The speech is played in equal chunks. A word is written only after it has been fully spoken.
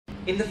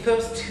In the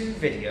first two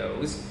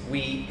videos,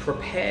 we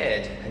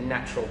prepared a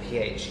natural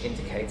pH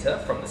indicator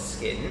from the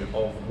skin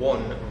of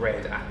one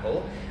red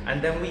apple,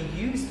 and then we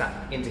used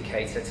that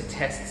indicator to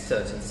test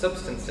certain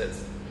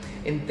substances.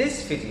 In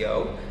this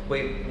video,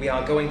 we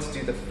are going to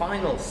do the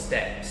final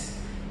steps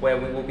where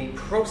we will be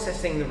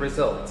processing the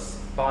results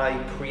by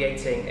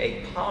creating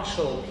a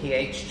partial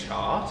pH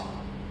chart.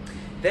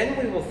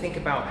 Then we will think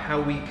about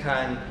how we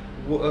can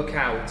work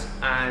out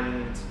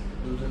and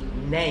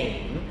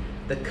name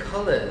the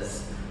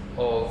colours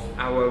of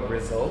our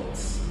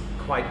results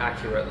quite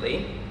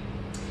accurately.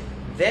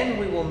 Then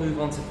we will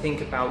move on to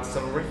think about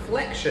some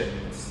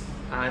reflections,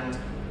 and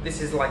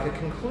this is like a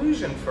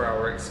conclusion for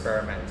our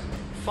experiment.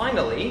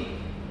 Finally,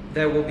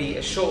 there will be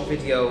a short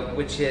video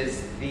which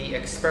is the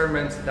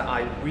experiment that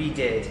I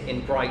redid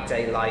in bright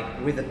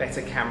daylight with a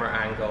better camera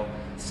angle,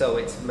 so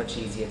it's much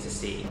easier to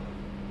see.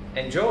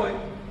 Enjoy!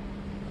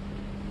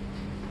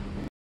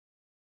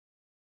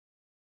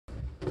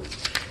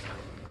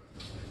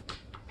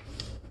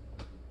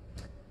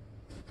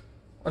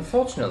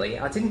 Unfortunately,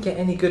 I didn't get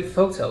any good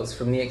photos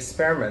from the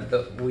experiment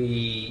that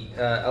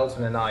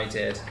Elton and I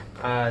did,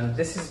 and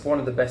this is one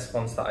of the best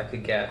ones that I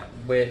could get,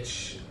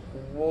 which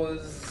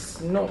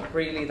was not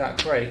really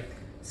that great.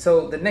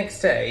 So the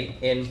next day,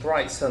 in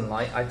bright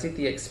sunlight, I did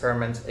the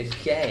experiment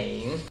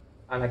again,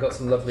 and I got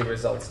some lovely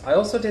results. I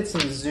also did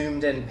some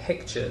zoomed in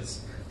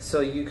pictures, so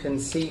you can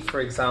see, for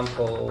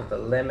example, the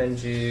lemon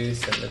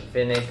juice and the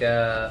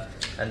vinegar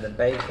and the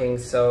baking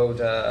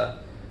soda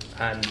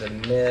and the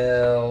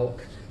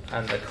milk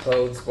and the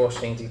clothes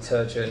washing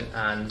detergent,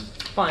 and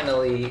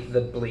finally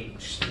the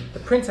bleach. The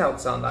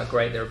printouts aren't that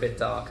great, they're a bit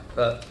dark,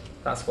 but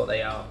that's what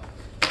they are.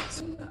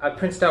 So I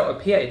printed out a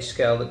pH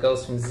scale that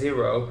goes from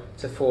 0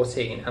 to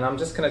 14, and I'm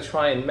just going to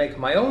try and make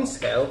my own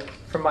scale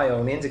from my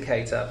own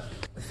indicator.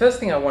 The first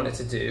thing I wanted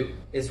to do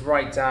is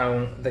write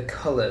down the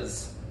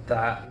colours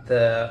that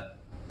the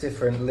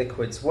different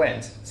liquids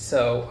went.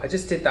 So I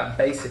just did that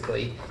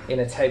basically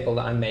in a table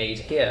that I made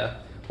here,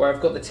 where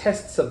I've got the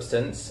test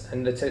substance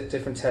and the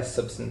different test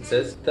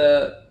substances.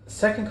 The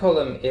second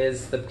column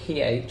is the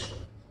pH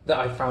that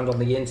I found on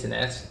the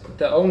internet.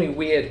 The only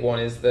weird one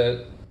is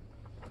the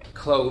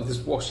clothes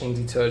washing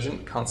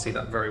detergent. Can't see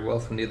that very well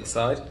from the other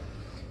side.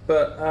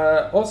 But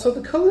also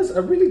the colours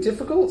are really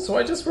difficult, so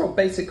I just wrote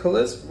basic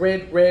colours: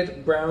 red,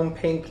 red, brown,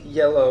 pink,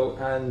 yellow,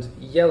 and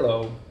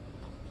yellow.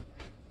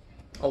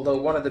 Although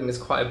one of them is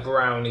quite a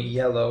browny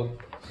yellow.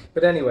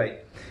 But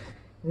anyway,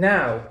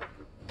 now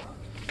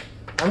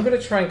I'm going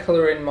to try and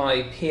colour in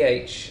my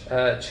pH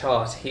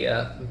chart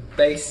here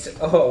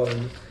based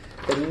on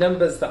the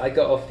numbers that I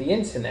got off the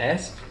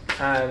internet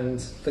and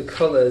the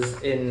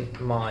colours in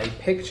my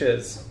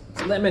pictures.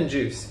 Lemon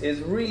juice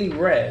is really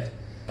red.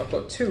 I've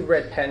got two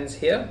red pens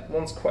here.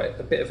 One's quite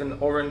a bit of an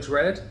orange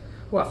red.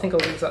 Well, I think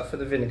I'll use that for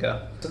the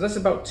vinegar. So that's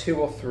about 2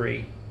 or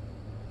 3.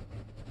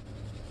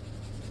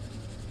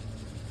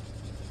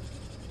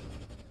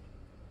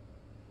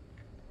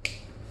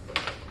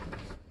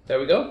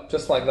 There we go,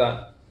 just like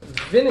that.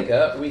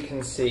 Vinegar, we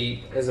can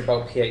see, is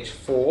about pH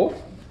 4.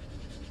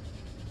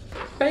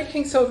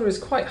 Baking soda is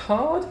quite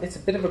hard. It's a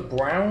bit of a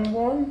brown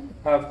one.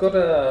 I've got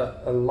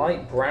a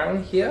light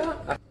brown here.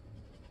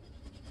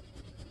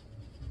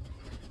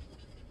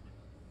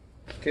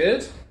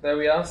 Good, there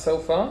we are so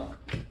far.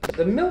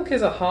 The milk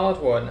is a hard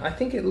one. I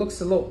think it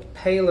looks a lot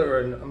paler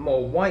and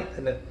more white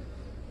than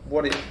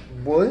what it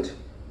would.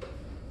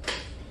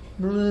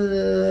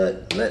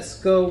 Let's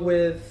go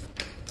with...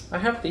 I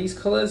have these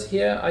colours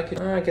here.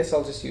 I guess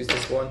I'll just use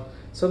this one.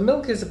 So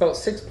milk is about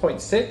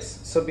 6.6,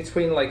 so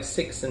between like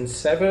 6 and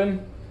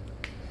 7.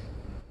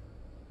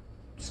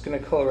 Just going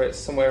to colour it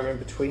somewhere in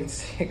between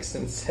 6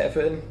 and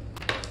 7.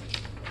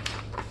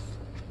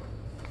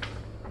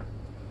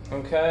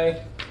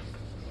 Okay.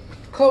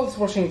 Clothes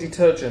washing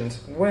detergent.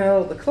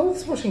 Well, the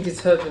clothes washing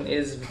detergent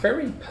is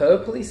very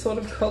purpley sort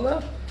of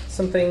colour.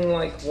 Something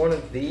like one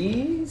of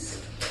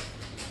these.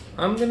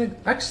 I'm going to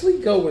actually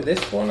go with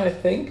this one, I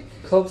think.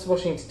 Clothes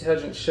washing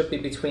detergent should be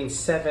between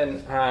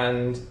 7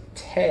 and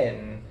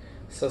 10.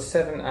 So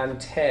 7 and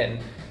 10.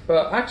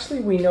 But actually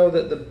we know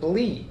that the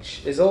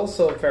bleach is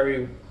also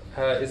very,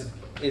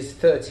 is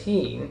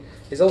 13,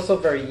 is also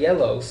very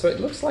yellow. So it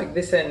looks like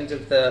this end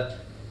of the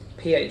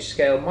pH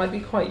scale might be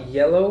quite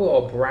yellow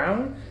or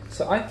brown.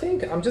 So I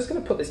think I'm just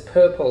going to put this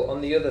purple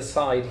on the other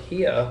side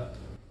here.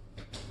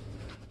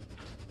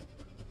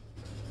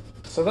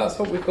 So that's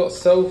what we've got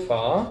so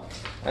far.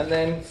 And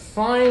then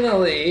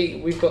finally,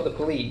 we've got the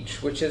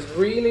bleach, which is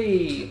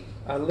really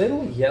a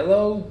little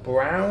yellow,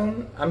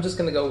 brown. I'm just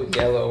going to go with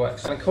yellow,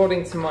 actually. And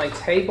according to my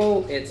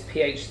table, it's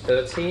pH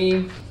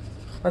 13.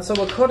 And so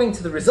according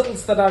to the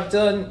results that I've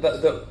done,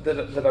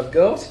 that I've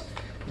got,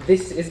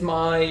 this is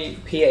my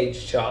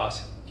pH chart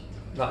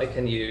that I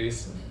can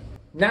use.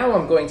 Now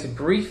I'm going to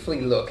briefly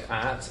look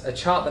at a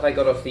chart that I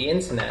got off the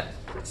internet.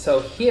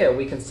 So here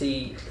we can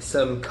see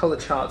some colour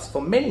charts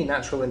for many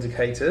natural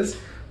indicators.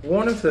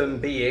 One of them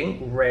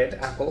being red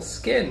apple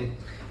skin.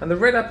 And the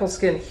red apple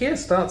skin here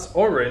starts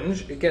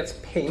orange, it gets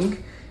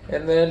pink,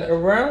 And then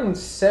around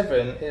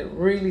 7, it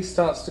really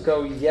starts to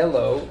go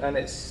yellow, and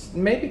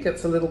maybe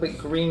gets a little bit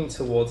green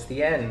towards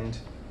the end.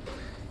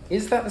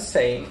 Is that the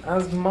same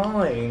as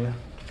mine?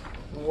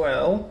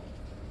 Well,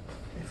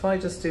 if I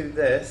just do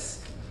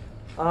this,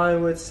 I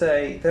would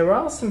say there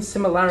are some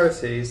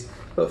similarities,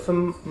 but for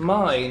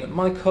mine,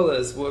 my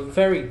colours were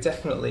very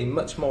definitely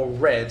much more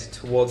red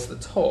towards the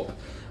top.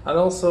 And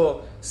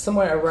also,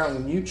 somewhere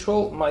around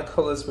neutral, my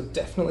colours were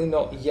definitely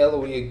not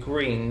yellowy or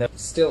green. There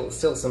was still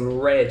some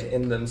red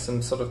in them,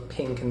 some sort of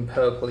pink and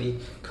purpley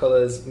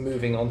colours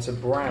moving on to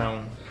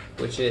brown,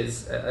 which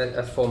is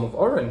a form of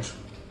orange.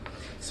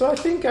 So I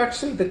think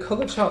actually the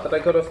colour chart that I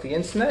got off the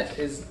internet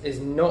is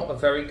not a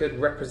very good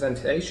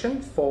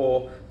representation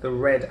for the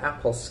red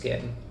apple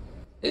skin.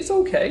 It's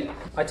okay.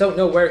 I don't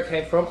know where it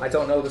came from, I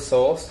don't know the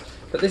source,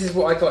 but this is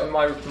what I got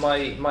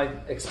in my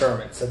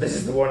experiment, so this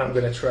is the one I'm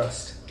going to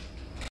trust.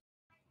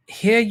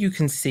 Here you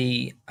can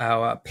see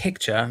our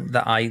picture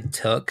that I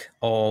took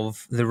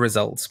of the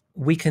results.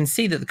 We can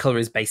see that the colour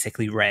is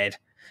basically red,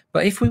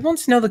 but if we want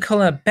to know the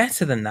colour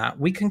better than that,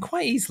 we can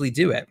quite easily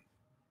do it.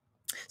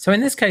 So in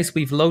this case,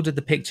 we've loaded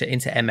the picture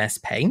into MS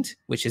Paint,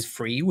 which is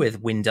free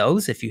with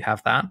Windows if you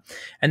have that.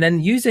 And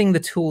then using the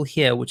tool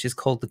here, which is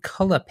called the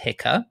Color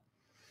Picker,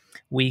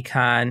 we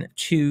can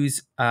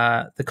choose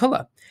the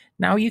color.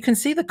 Now you can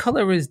see the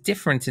color is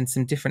different in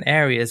some different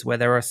areas where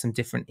there are some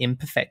different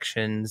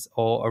imperfections,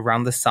 or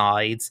around the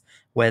sides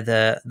where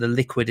the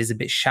liquid is a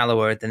bit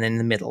shallower than in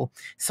the middle.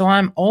 So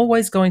I'm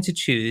always going to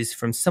choose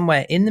from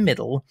somewhere in the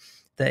middle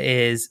that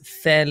is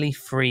fairly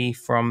free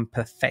from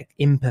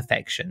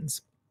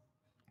imperfections.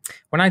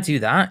 When I do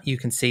that, you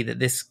can see that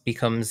this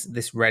becomes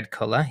this red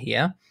color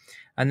here.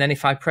 And then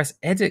if I press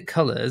edit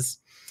colors,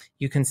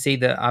 you can see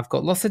that I've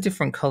got lots of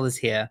different colors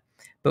here,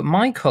 but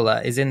my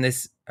color is in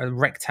this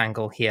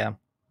rectangle here.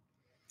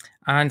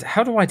 And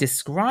how do I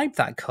describe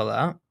that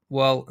color?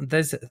 Well,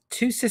 there's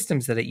 2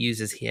 systems that it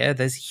uses here.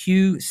 There's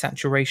hue,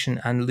 saturation,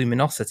 and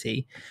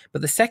luminosity.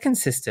 But the second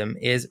system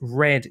is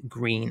red,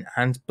 green,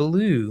 and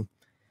blue.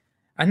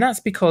 And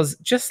that's because,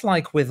 just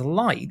like with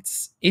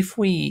lights, if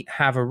we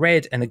have a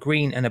red and a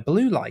green and a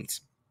blue light,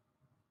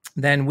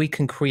 then we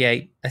can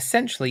create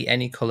essentially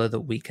any color that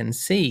we can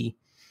see.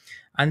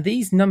 And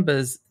these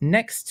numbers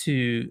next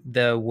to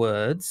the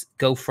words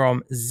go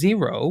from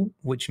 0,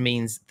 which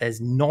means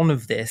there's none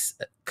of this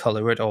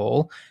color at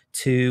all,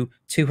 to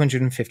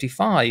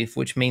 255,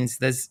 which means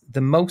there's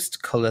the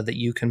most color that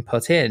you can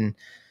put in.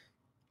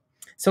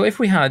 So if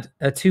we had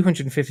a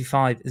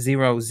 255,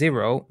 0,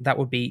 0, that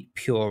would be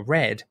pure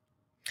red.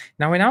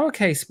 Now, in our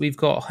case, we've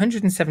got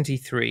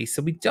 173,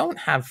 so we don't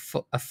have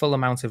a full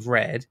amount of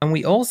red, and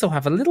we also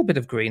have a little bit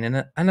of green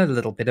and a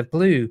little bit of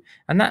blue,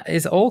 and that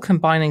is all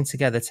combining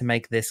together to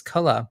make this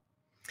color.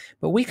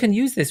 But we can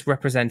use this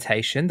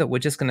representation that we're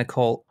just going to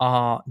call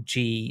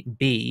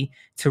RGB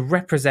to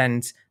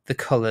represent the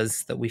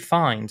colors that we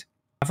find.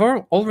 I've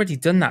already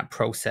done that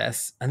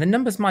process, and the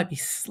numbers might be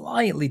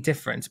slightly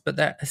different, but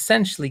they're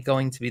essentially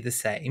going to be the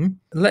same.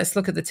 Let's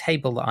look at the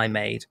table that I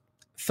made.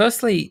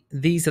 Firstly,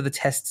 these are the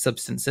test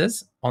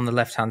substances on the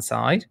left-hand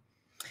side.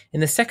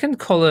 In the second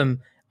column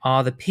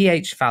are the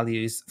pH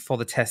values for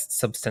the test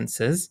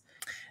substances.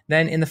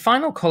 Then in the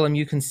final column,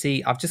 you can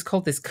see I've just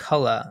called this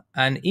color,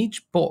 and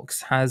each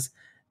box has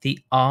the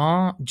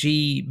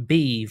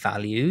RGB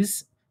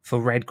values for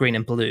red, green,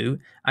 and blue.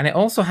 And it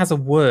also has a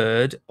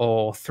word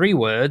or 3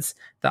 words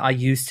that I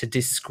use to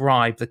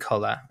describe the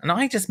color. And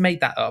I just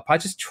made that up. I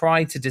just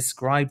tried to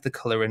describe the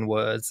color in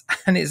words,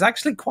 and it's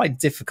actually quite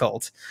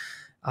difficult.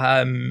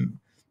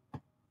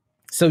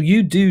 So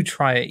you do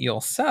try it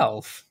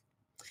yourself.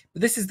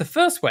 But this is the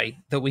first way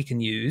that we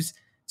can use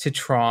to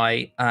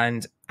try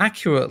and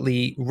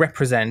accurately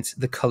represent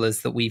the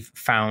colors that we've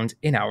found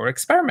in our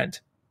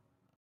experiment.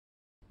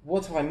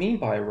 What do I mean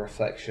by a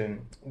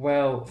reflection?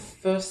 Well,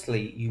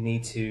 firstly, you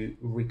need to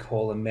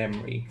recall a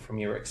memory from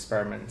your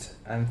experiment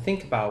and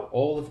think about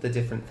all of the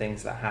different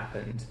things that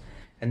happened.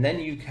 And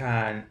then you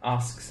can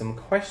ask some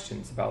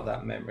questions about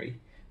that memory.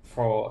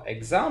 For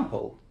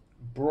example,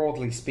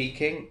 broadly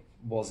speaking,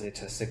 was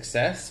it a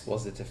success?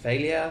 Was it a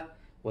failure?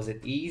 Was it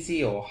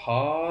easy or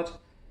hard?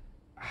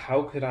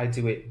 How could I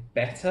do it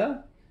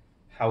better?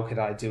 How could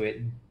I do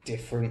it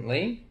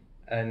differently?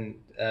 And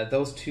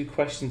those 2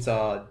 questions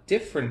are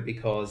different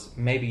because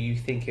maybe you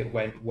think it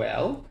went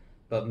well,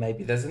 but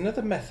maybe there's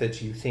another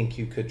method you think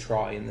you could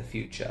try in the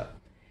future.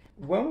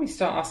 When we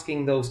start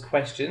asking those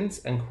questions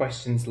and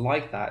questions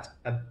like that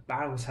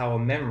about our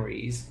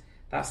memories,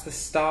 that's the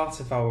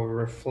start of our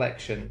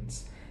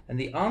reflections. And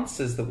the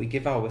answers that we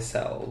give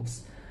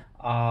ourselves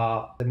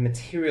are the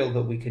material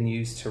that we can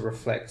use to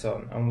reflect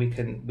on, and we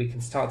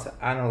can start to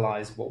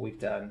analyze what we've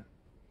done.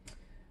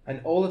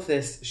 And all of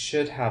this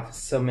should have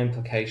some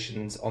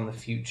implications on the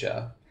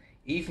future,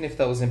 even if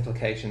those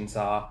implications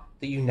are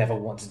that you never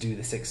want to do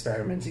this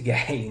experiment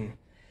again.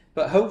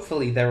 But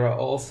hopefully there are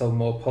also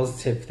more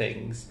positive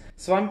things.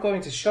 So I'm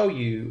going to show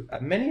you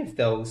many of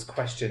those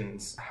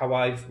questions, how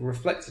I've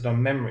reflected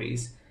on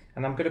memories,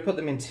 and I'm going to put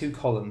them in 2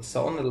 columns.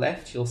 So on the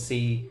left, you'll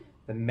see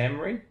the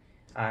memory,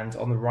 and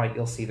on the right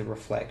you'll see the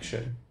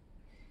reflection.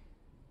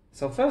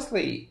 So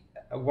firstly,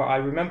 I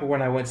remember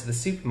when I went to the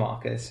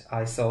supermarket,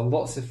 I saw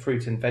lots of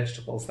fruit and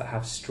vegetables that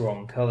have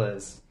strong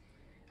colours.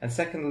 And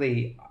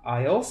secondly,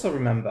 I also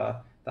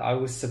remember that I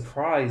was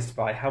surprised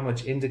by how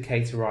much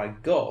indicator I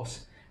got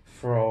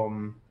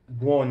from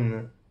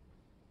one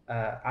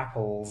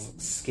apple's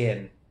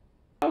skin.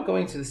 While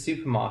going to the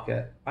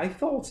supermarket, I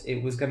thought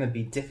it was going to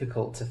be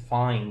difficult to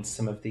find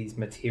some of these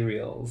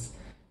materials,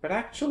 but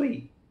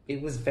actually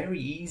it was very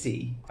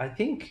easy. I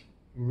think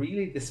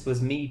really this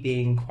was me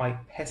being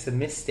quite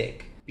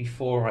pessimistic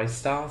before I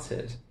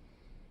started.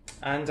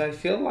 And I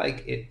feel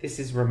like this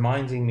is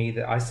reminding me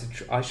that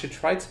I should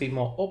try to be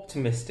more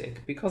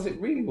optimistic, because it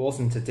really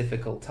wasn't a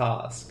difficult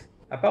task.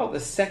 About the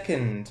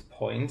second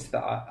point,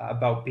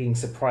 about being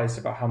surprised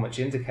about how much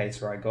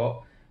indicator I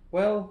got,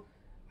 well,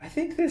 I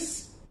think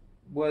this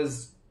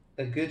was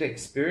a good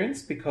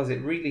experience because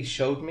it really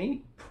showed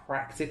me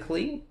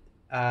practically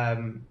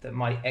that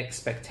my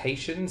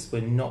expectations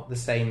were not the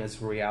same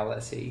as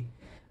reality.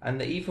 And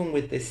that even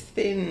with this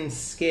thin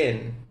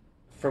skin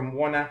from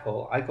one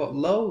apple, I got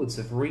loads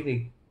of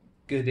really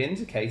good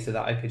indicator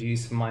that I could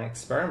use for my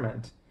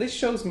experiment. This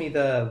shows me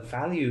the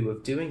value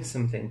of doing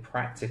something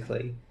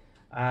practically.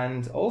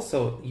 And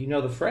also, you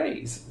know the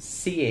phrase,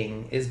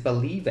 seeing is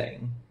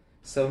believing.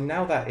 So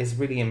now that is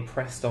really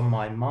impressed on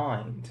my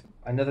mind.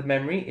 Another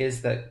memory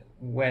is that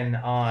when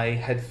I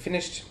had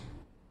finished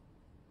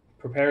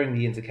preparing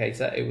the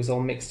indicator, it was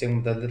all mixed in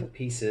with the little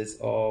pieces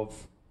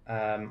of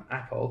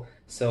apple.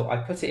 So I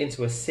put it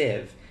into a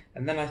sieve,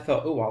 and then I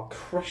thought, oh, I'll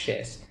crush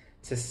it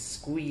to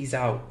squeeze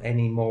out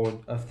any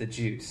more of the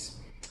juice.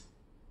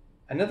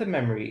 Another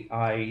memory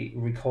I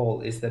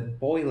recall is that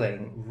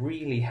boiling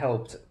really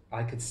helped.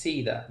 I could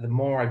see that the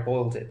more I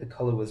boiled it, the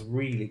colour was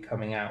really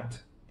coming out,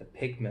 the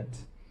pigment.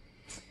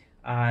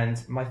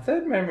 And my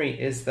third memory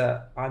is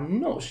that I'm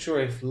not sure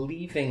if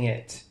leaving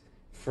it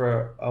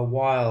for a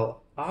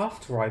while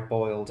after I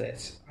boiled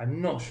it,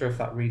 I'm not sure if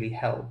that really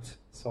helped.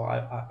 So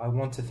I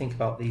want to think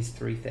about these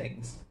three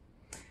things.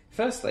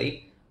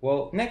 Firstly,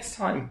 well, next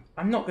time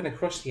I'm not going to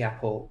crush the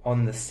apple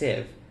on the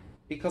sieve,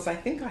 because I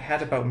think I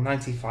had about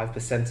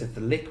 95% of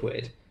the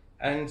liquid,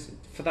 and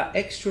for that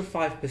extra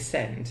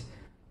 5%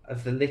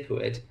 of the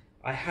liquid,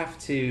 I have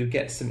to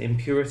get some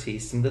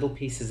impurities, some little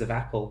pieces of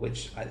apple,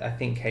 which I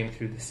think came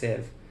through the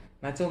sieve.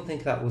 And I don't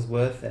think that was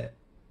worth it.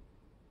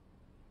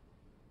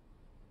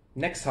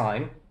 Next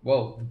time,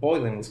 well, the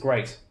boiling was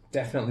great.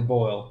 Definitely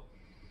boil.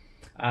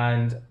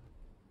 And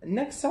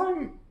next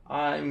time,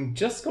 I'm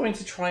just going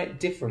to try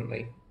it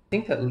differently. I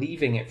think that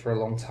leaving it for a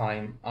long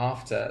time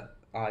after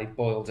I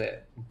boiled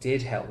it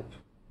did help.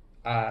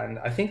 And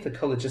I think the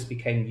colour just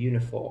became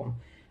uniform.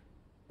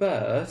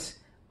 But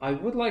I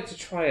would like to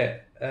try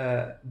it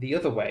the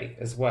other way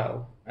as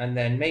well. And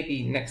then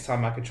maybe next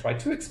time I could try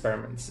two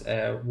experiments.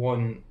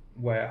 One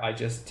where I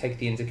just take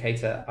the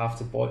indicator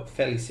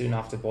fairly soon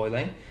after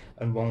boiling,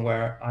 and one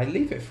where I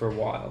leave it for a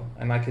while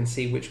and I can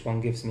see which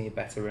one gives me a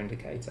better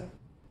indicator.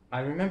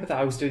 I remember that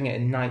I was doing it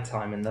at night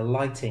time and the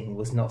lighting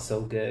was not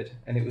so good,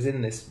 and it was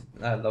in this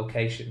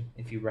location,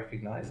 if you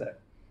recognize it.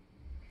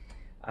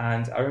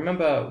 And I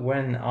remember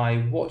when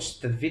I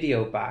watched the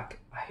video back,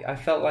 I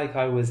felt like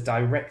I was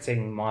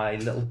directing my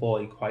little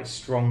boy quite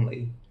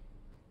strongly.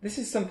 This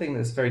is something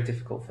that's very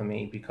difficult for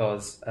me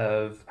because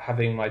of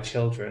having my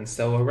children.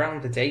 So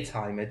around the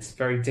daytime, it's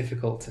very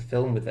difficult to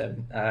film with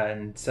them.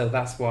 And so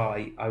that's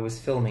why I was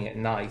filming at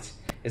night,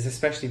 is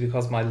especially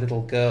because my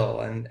little girl,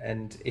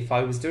 and if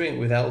I was doing it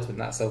with Eldon,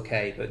 that's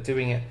okay. But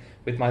doing it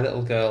with my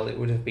little girl, it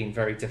would have been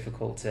very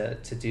difficult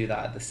to do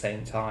that at the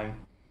same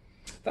time.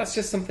 That's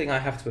just something I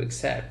have to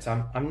accept.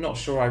 I'm not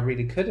sure I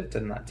really could have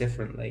done that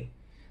differently.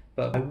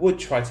 But I would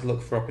try to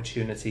look for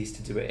opportunities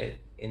to do it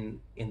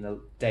in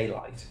the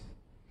daylight.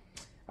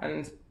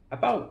 And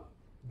about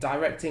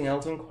directing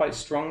Eldon quite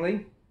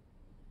strongly,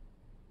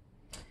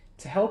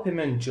 to help him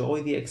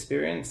enjoy the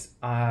experience,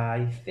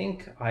 I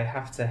think I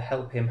have to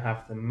help him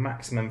have the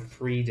maximum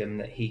freedom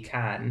that he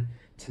can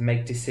to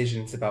make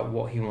decisions about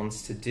what he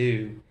wants to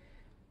do.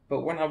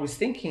 But when I was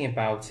thinking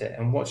about it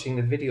and watching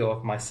the video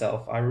of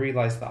myself, I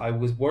realized that I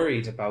was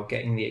worried about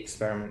getting the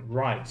experiment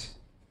right.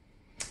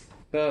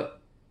 But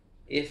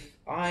if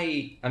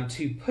I am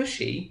too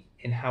pushy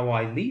in how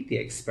I lead the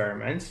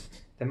experiment,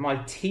 then my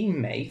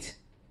teammate,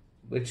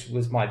 which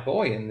was my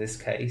boy in this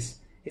case,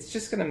 it's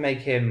just going to make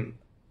him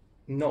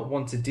not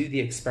want to do the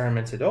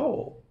experiment at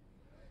all.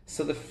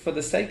 So for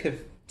the sake of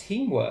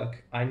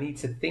teamwork, I need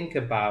to think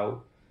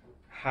about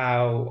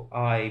how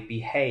I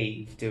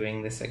behave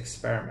doing this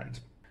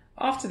experiment.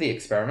 After the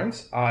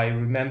experiment, I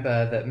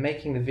remember that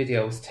making the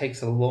videos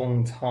takes a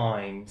long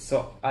time.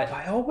 So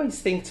I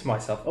always think to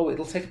myself, oh,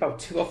 it'll take about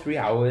 2 or 3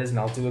 hours and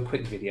I'll do a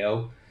quick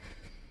video.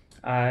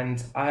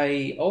 And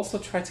I also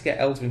try to get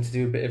Eldon to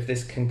do a bit of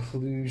this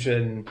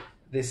conclusion,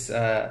 this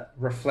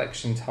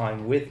reflection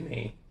time with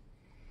me.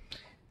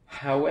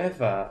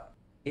 However,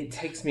 it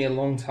takes me a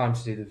long time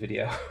to do the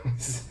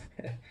videos.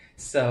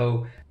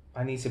 So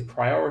I need to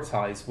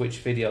prioritize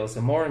which videos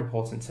are more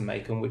important to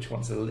make and which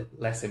ones are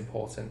less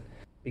important.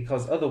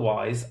 because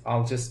otherwise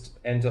I'll just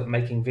end up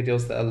making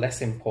videos that are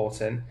less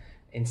important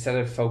instead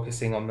of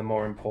focusing on the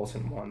more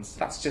important ones.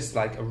 That's just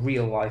like a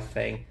real life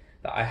thing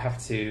that I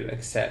have to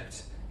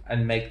accept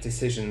and make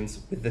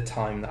decisions with the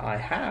time that I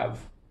have.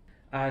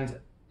 And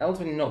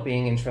Eldwin not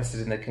being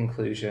interested in the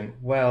conclusion,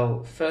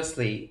 well,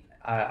 firstly,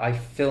 I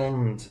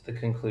filmed the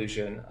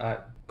conclusion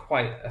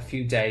quite a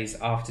few days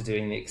after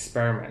doing the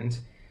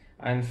experiment,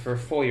 and for a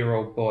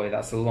 4-year-old boy,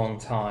 that's a long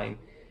time.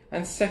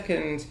 And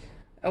second,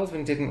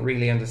 Eldwin didn't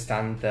really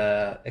understand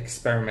the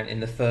experiment in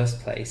the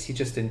first place. He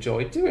just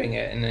enjoyed doing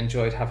it and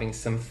enjoyed having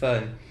some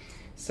fun.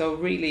 So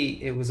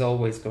really, it was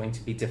always going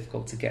to be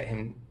difficult to get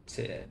him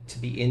to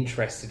be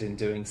interested in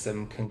doing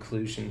some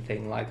conclusion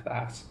thing like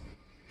that.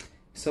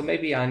 So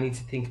maybe I need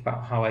to think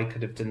about how I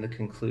could have done the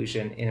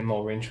conclusion in a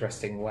more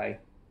interesting way.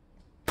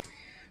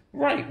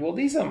 Right, well,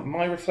 these are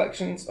my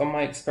reflections on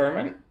my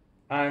experiment.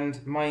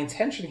 And my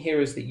intention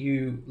here is that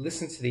you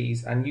listen to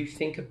these and you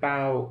think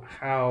about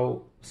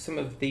how some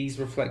of these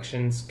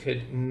reflections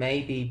could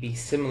maybe be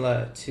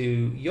similar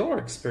to your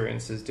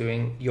experiences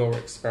doing your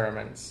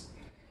experiments.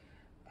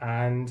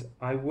 And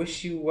I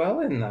wish you well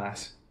in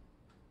that.